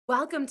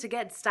Welcome to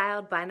Get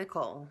Styled by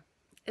Nicole.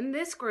 In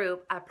this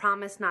group, I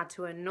promise not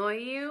to annoy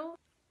you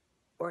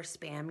or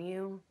spam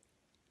you,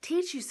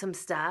 teach you some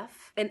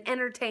stuff, and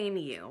entertain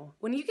you.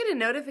 When you get a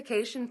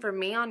notification from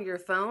me on your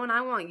phone,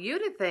 I want you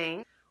to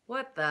think,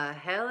 what the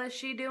hell is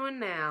she doing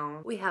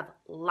now? We have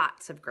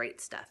lots of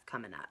great stuff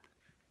coming up.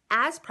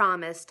 As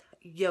promised,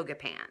 yoga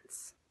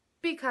pants.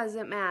 Because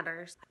it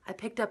matters. I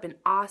picked up an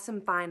awesome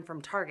find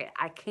from Target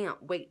I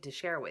can't wait to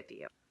share with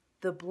you.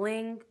 The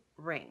Bling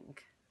Ring.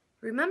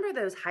 Remember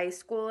those high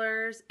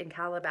schoolers in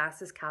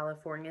Calabasas,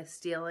 California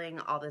stealing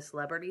all the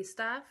celebrity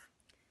stuff?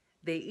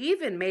 They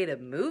even made a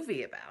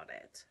movie about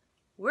it.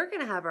 We're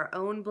gonna have our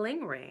own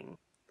bling ring,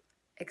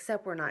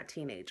 except we're not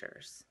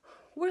teenagers.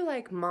 We're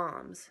like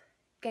moms,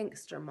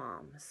 gangster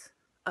moms.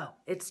 Oh,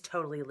 it's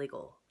totally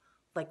legal,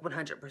 like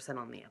 100%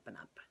 on the up and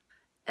up.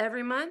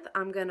 Every month,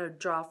 I'm gonna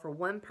draw for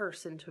one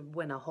person to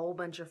win a whole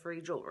bunch of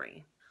free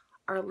jewelry.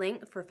 Our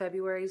link for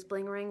February's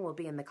bling ring will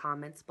be in the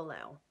comments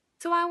below.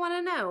 So I want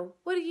to know,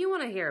 what do you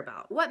want to hear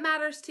about? What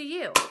matters to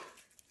you?